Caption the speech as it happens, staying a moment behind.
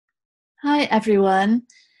Hi everyone.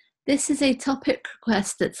 This is a topic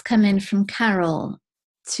request that's come in from Carol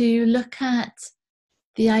to look at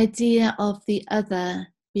the idea of the other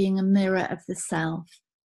being a mirror of the self.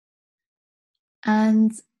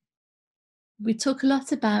 And we talk a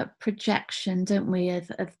lot about projection, don't we, of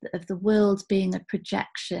the world being a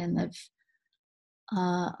projection of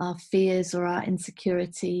our fears or our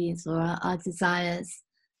insecurities or our desires.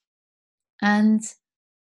 And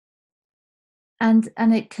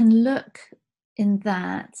it can look in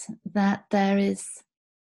that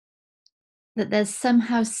there's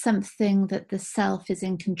somehow something that the self is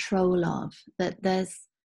in control of, that there's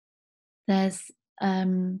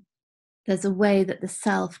a way that the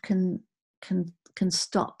self can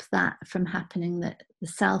stop that from happening, that the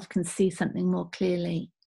self can see something more clearly.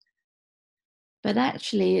 But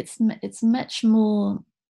actually it's much more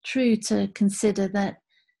true to consider that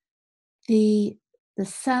the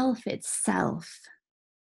self itself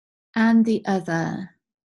and the other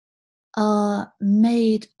are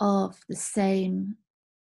made of the same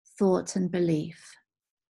thought and belief.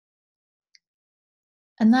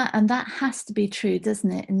 And that has to be true,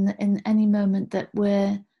 doesn't it? In any moment that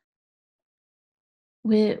we're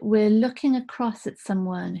looking across at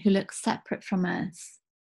someone who looks separate from us,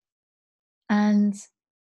 and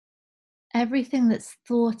everything that's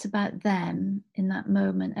thought about them in that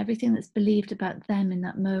moment, everything that's believed about them in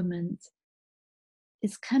that moment,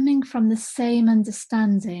 is coming from the same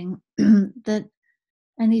understanding that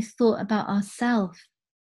any thought about ourself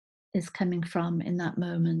is coming from in that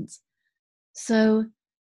moment. So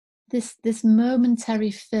this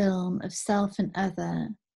momentary film of self and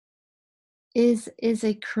other is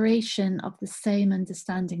a creation of the same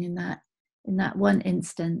understanding in that one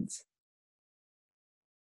instant,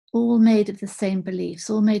 all made of the same beliefs,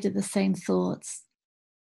 all made of the same thoughts,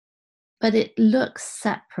 but it looks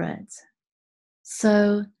separate.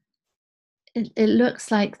 So it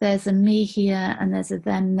looks like there's a me here and there's a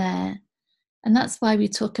them there. And that's why we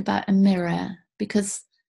talk about a mirror, because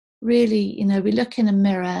really, we look in a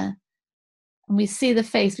mirror and we see the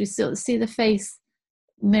face, we sort of see the face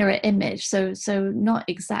mirror image, so not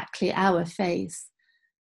exactly our face.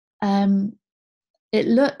 It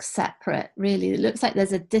looks separate, really. It looks like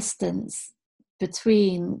there's a distance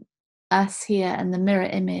between us here and the mirror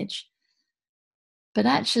image, but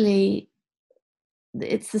actually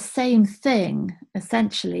it's the same thing,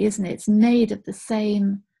 essentially, isn't it? It's made of the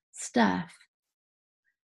same stuff.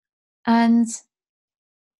 And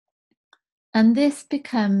this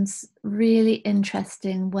becomes really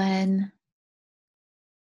interesting when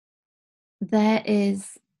there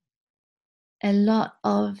is a lot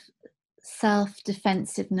of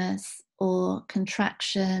self-defensiveness or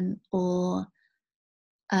contraction or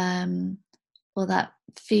that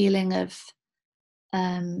feeling of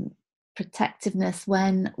protectiveness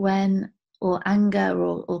when or anger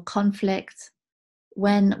or conflict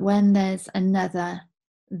when there's another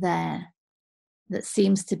there that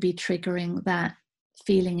seems to be triggering that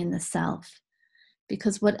feeling in the self.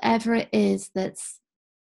 Because whatever it is that's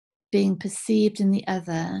being perceived in the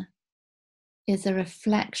other is a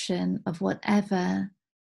reflection of whatever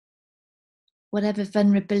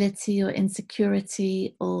vulnerability or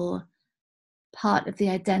insecurity or part of the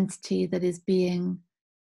identity that is being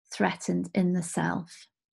threatened in the self.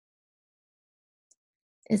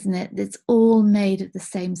 Isn't it? It's all made of the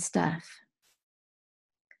same stuff.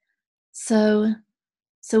 So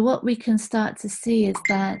what we can start to see is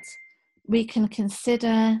that we can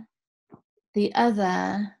consider the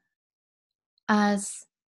other as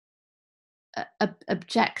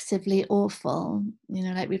objectively awful,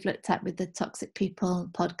 like we've looked at with the Toxic People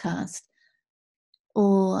podcast,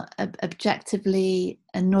 or objectively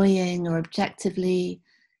annoying, or objectively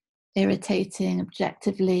irritating,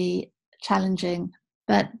 objectively challenging,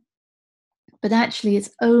 but actually it's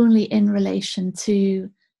only in relation to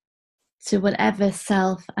whatever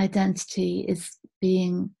self-identity is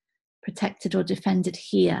being protected or defended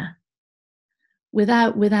here.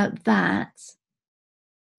 Without that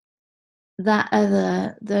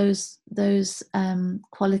other, those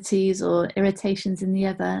qualities or irritations in the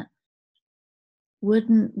other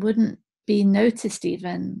wouldn't be noticed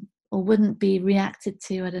even, or wouldn't be reacted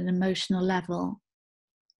to at an emotional level.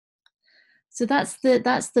 So that's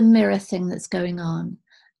the mirror thing that's going on.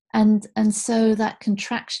 And so that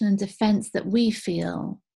contraction and defense that we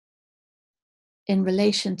feel in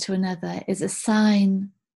relation to another is a sign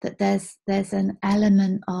that there's an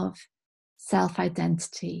element of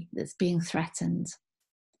self-identity that's being threatened.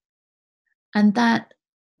 And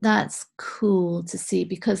that's cool to see,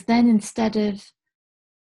 because then instead of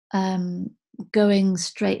going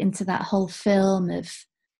straight into that whole film of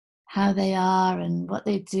how they are and what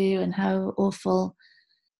they do and how awful,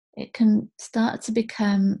 it can start to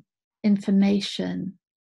become information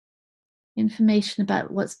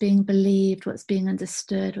about what's being believed, what's being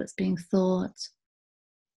understood, what's being thought.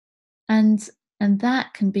 And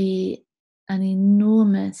that can be an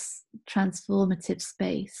enormous transformative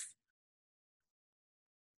space.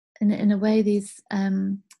 In a way, these,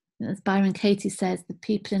 as Byron Katie says, the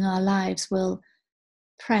people in our lives will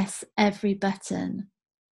press every button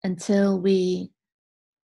until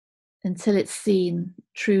it's seen,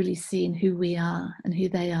 truly seen, who we are and who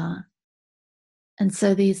they are. And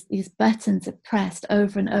so these buttons are pressed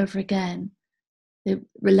over and over again.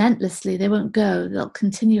 Relentlessly, they won't go. They'll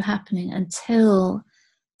continue happening until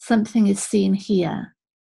something is seen here.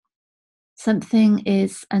 Something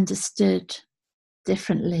is understood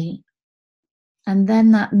differently. And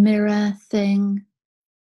then that mirror thing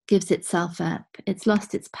gives itself up. It's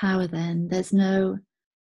lost its power then. There's none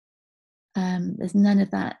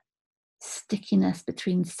of that stickiness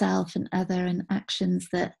between self and other and actions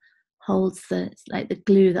that holds like the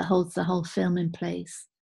glue that holds the whole film in place.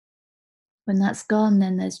 When that's gone,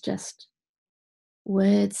 then there's just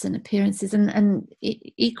words and appearances, and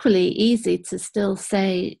equally easy to still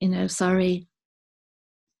say, sorry,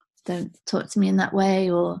 don't talk to me in that way,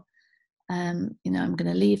 or I'm going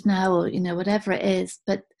to leave now, or whatever it is,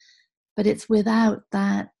 but it's without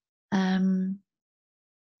that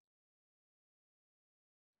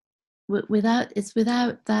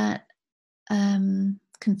without that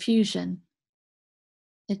confusion.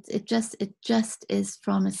 It just is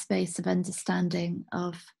from a space of understanding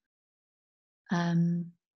of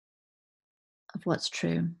what's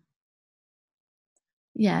true.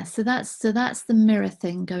 Yeah, so that's the mirror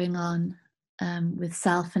thing going on with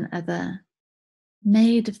self and other,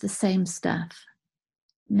 made of the same stuff,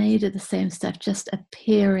 just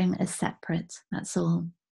appearing as separate. That's all.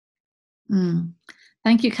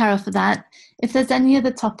 Thank you, Carol, for that. If there's any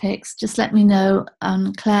other topics, just let me know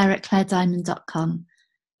on Claire@clairediamond.com.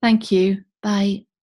 Thank you. Bye.